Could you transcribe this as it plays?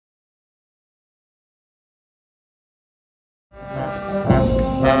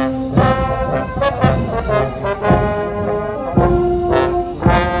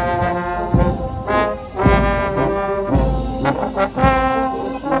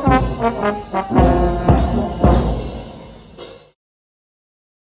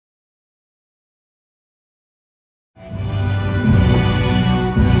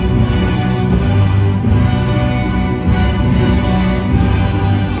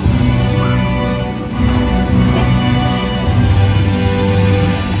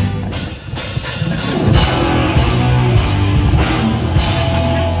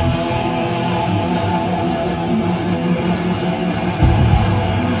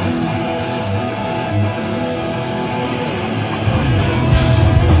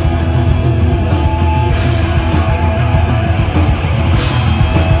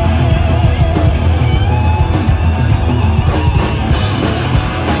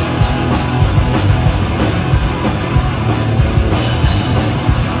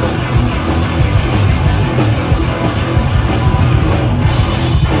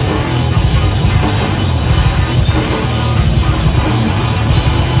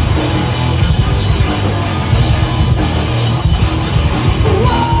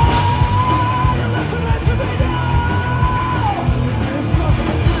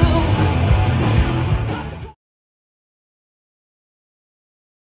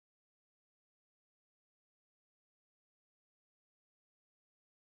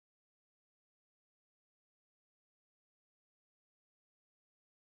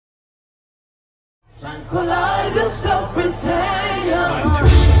Tranquilize yourself, retain your She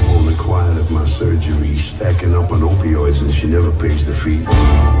turns up on the quiet at my surgery, stacking up on opioids and she never pays the fee.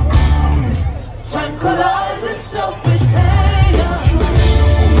 Tranquilize yourself, retain your She turns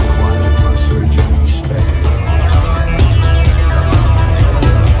up on the quiet at my surgery, stacking up.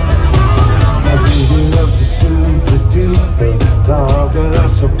 My baby loves the super duper dog, and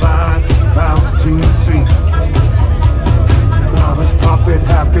that's so bad, bounce to the feet. Mama's popping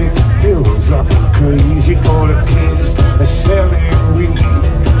happy pills like crazy, all the kids are selling weed.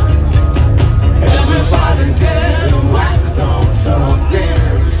 Everybody's getting whacked on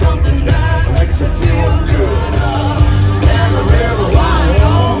something that makes you feel good. And the river wine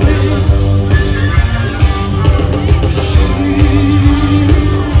on me.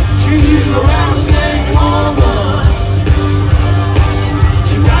 She's a rousing woman.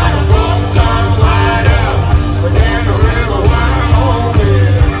 She got a full-time rider, but then the river wine on me.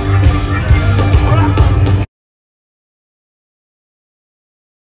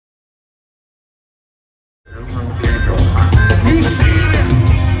 You see it?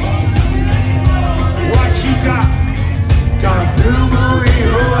 What you got? Got a blue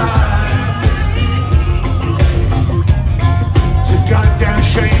marine ride. It's a goddamn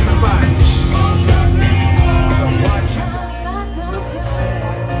shame of mine. What you got?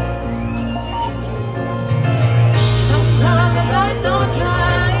 Sometimes the light don't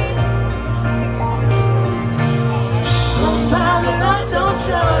shine. Sometimes the light don't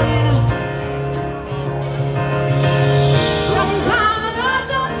shine. Sometimes the light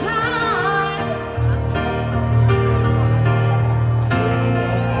don't shine.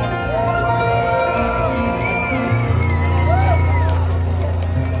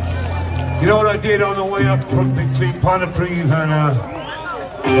 You know what I did on the way up from between Pontypridd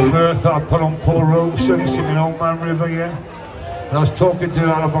and Merthyr? I put on Paul Robe singing Old Man River, yeah? And I was talking to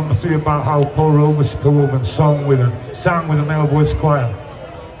Alabama 3 about how Paul Robe was come over and sang with a male voice choir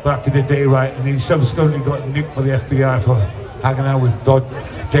back in the day, right? And he subsequently got nicked by the FBI for hanging out with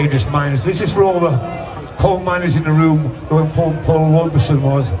dangerous miners. This is for all the coal miners in the room, how important Paul Robeson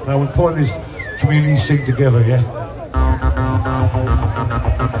was, and how important this community sing together, yeah?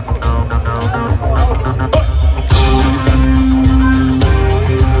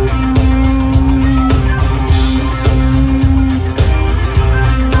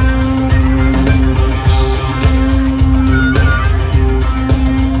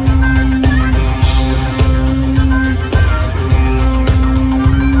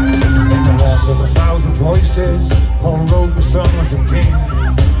 Paul Robeson was a king.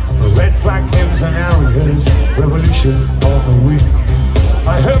 The red flag hymns and areas, revolution on the wing.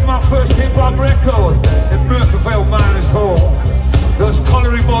 I heard my first hip-hop record in Merthyr Miners Hall. Those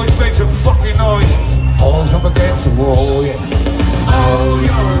colliery boys make some fucking noise. Paul's up against the wall, yeah. Oh,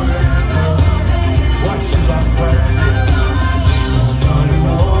 you're what you got planned?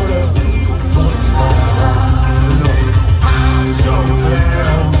 I'm so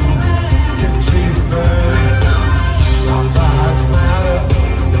down.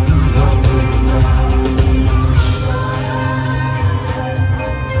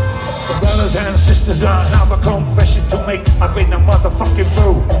 Brothers and sisters, I have a confession to make. I've been a motherfucking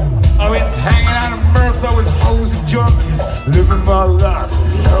fool. I've been hanging out in Merthyr with hoes and junkies, living my life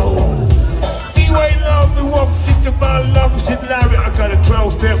low. D-Way love, who walked into my love, said Larry, I got a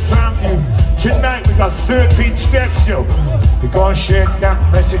 12-step plan for you. Tonight we got 13 steps, yo. We're gonna share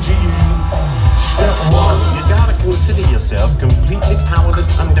that message to you. Step 1. You gotta consider yourself completely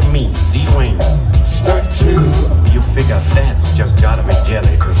powerless under me, Dwayne. Step 2. You figure that's just gotta be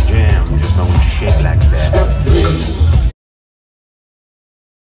jelly, cause jam just don't shake like that. Step 3.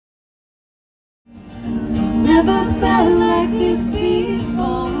 Never felt like this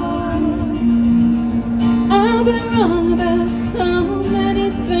before. I've been wrong about so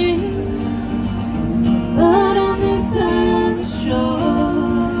many things, but on this I'm sure.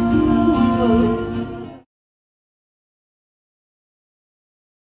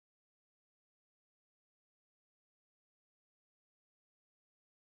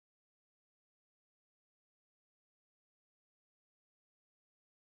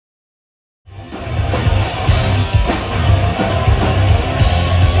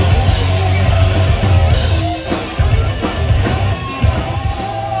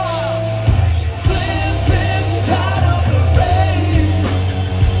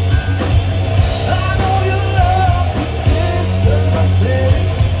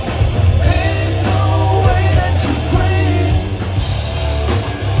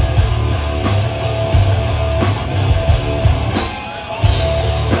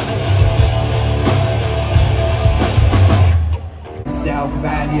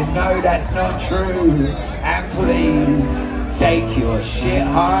 Man, you know that's not true. And please take your shit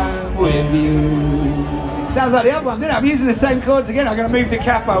home with you. Sounds like the other one, didn't it? I'm using the same chords again. I'm going to move the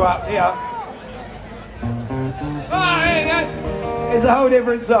capo up here. Oh, there you go. It's a whole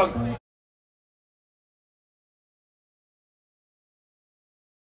different song.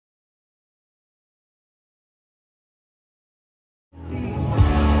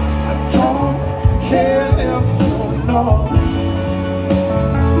 I don't care if you're not.